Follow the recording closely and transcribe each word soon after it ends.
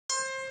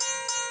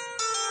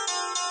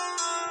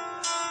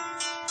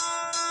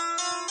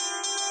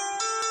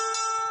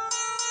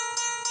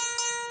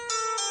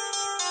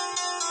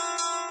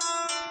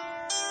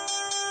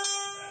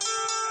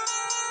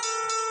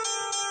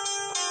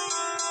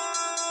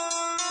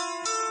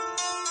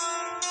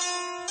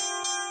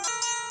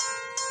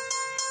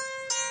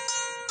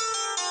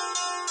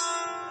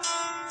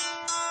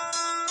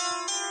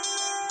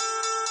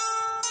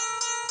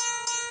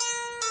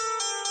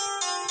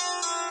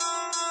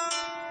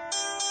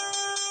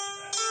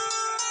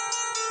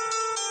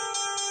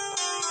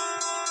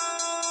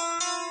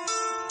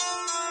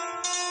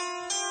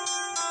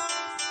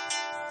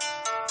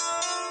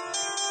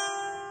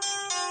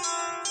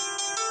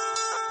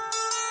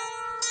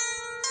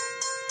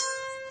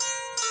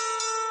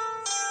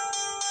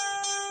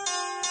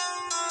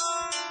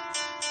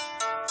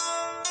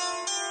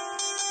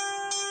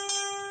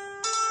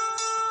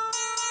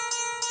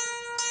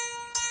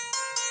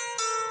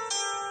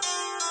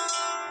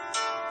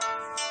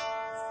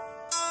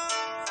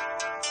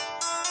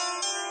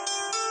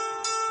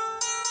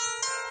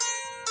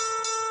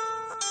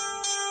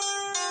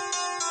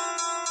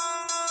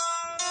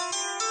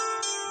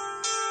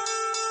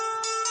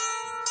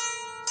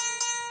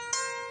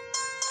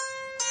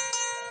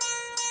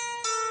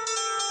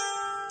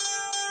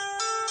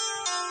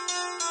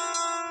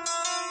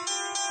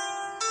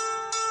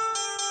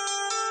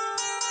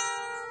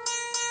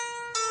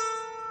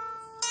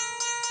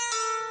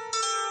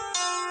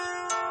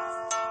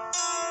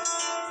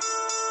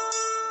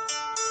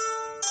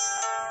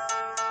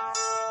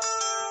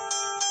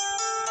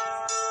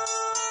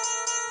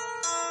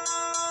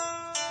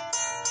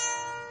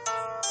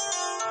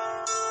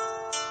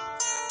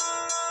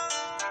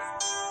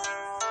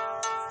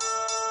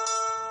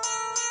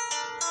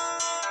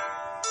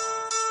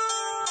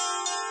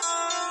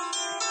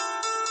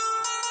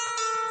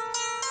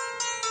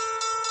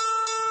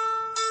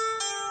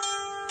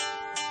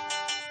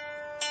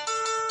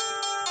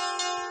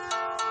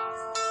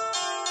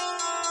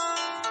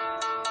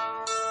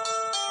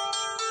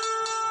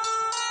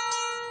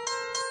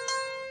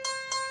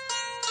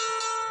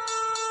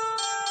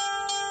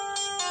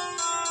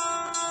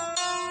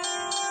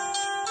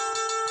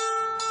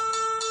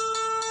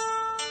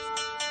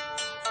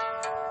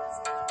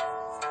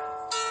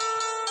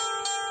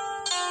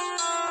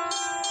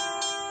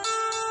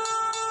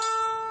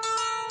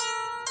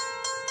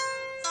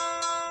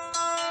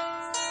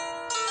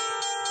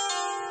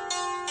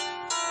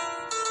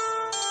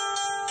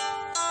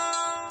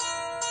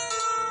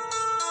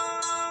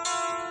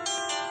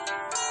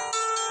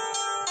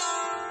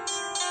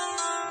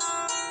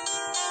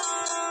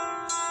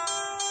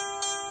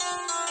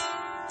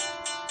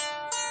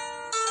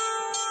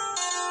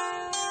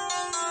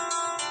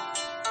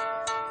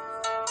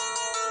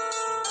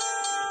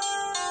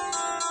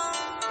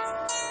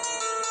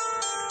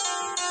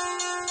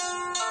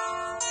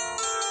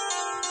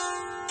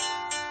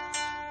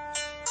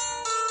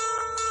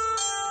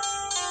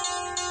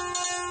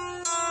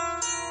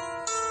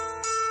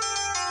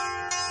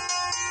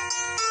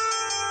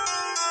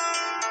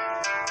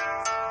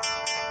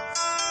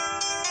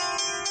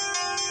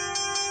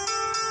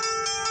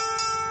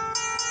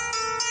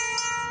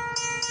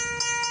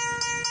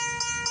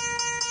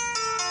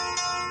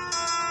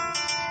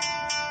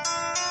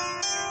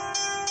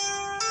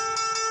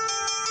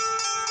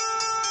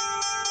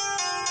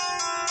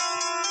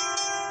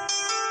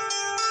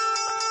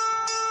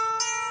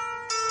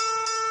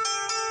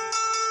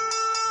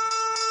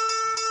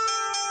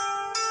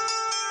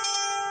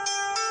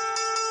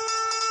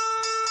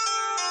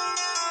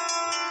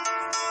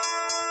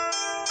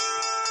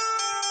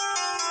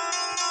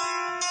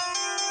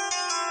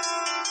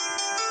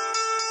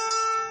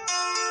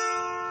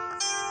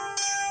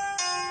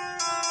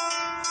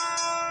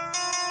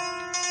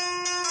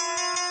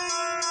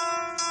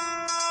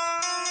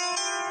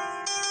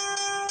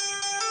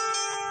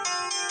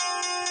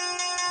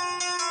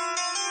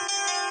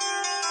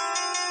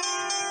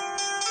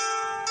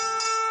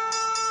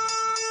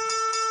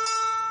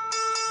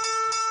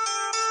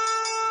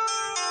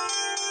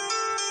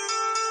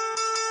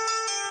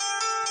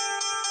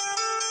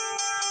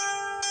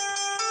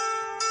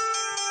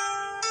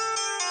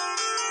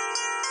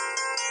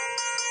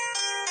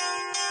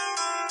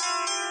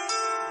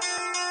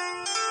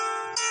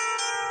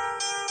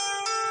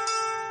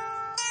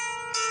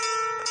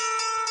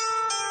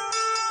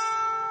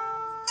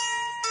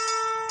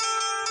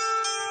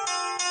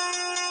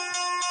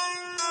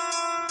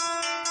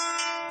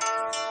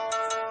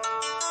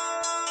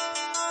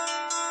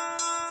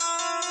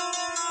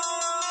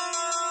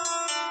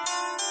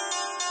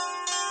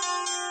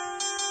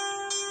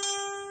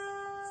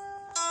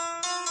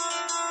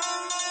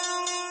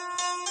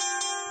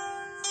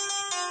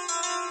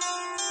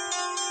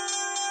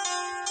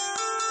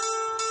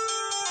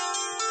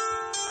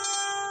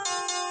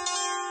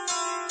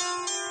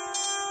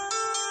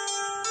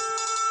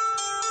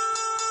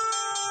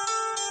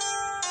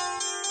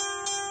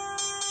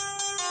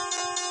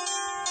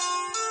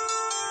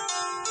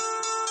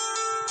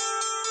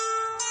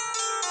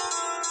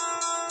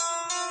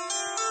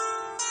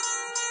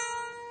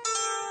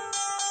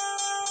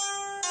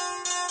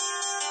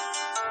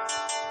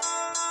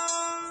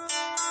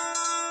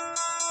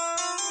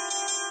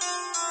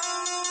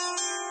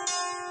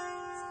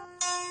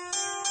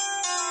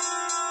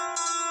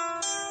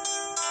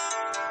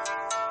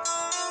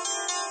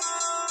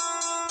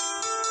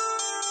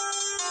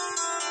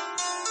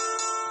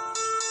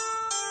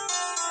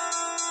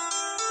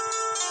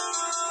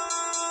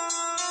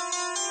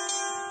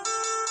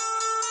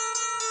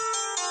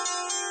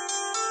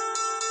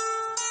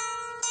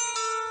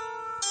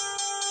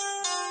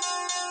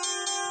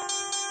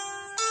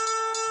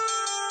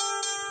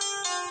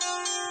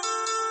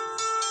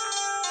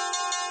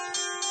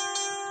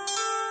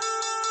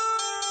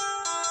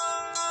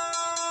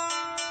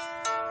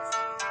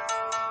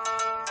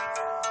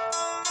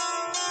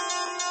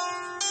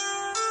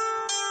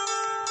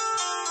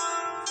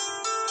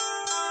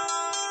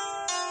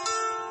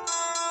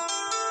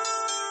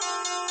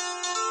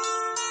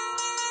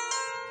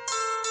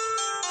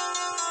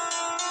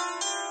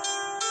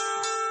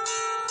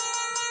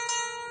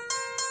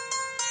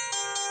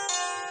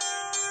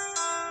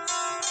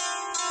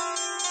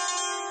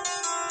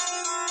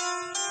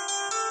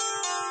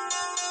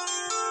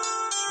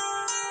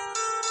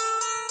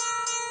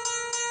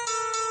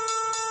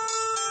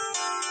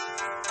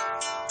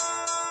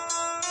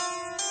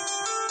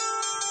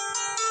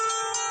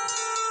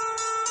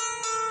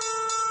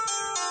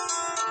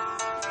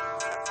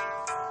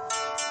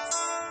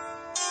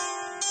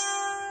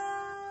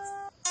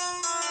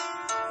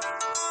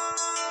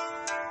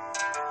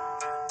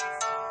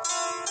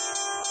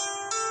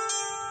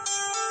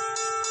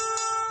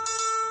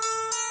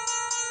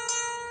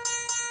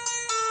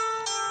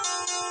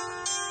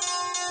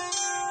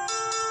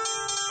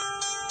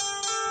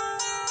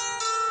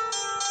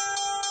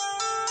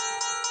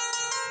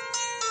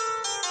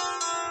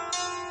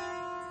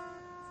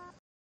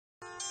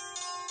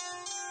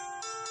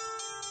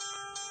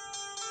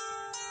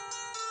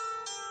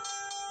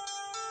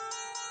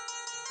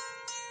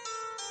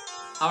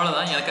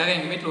அவ்வளோதான். எனக்காக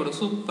எங்கள் வீட்டில் ஒரு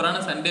சூப்பரான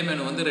சண்டே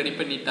மெனு வந்து ரெடி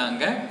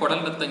பண்ணிட்டாங்க.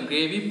 குடல் ரத்தம்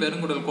கிரேவி,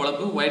 பெருங்குடல்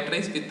குழம்பு, ஒயிட்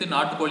ரைஸ் வித்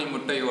நாட்டுக்கோழி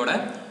முட்டையோட.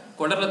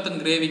 குடல் ரத்தம்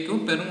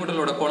கிரேவிக்கும்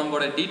பெருங்குடலோட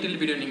குழம்போட டீட்டெயில்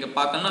வீடியோ நீங்கள்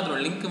பார்க்கலாம். அதோட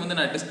லிங்க் வந்து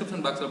நான்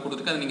டிஸ்கிரிப்ஷன் பாக்ஸில்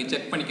கொடுத்துருக்கேன், அதை நீங்கள்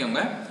செக்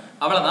பண்ணிக்கோங்க.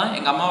 அவ்வளோதான்,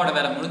 எங்கள் அம்மாவோட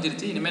வேலை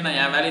முடிஞ்சிருச்சு. இனிமேல் நான்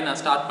என் வேலையை நான்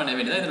ஸ்டார்ட் பண்ண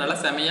வேண்டியதான். இது நல்லா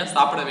செமையாக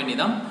சாப்பிட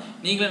வேண்டியதான்.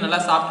 நீங்களும்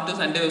நல்லா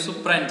சாப்பிட்டுட்டு சண்டேவை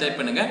சூப்பராக என்ஜாய்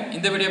பண்ணுங்கள்.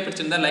 இந்த வீடியோ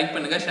பிடிச்சிருந்தா லைக்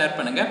பண்ணுங்கள், ஷேர்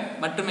பண்ணுங்கள்.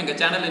 மற்றும் எங்கள்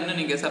சேனல் இன்னும்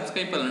நீங்கள்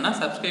சப்ஸ்கிரைப் பண்ணலைன்னா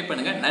சப்ஸ்கிரைப்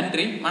பண்ணுங்கள்.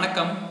 நன்றி,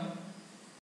 வணக்கம்.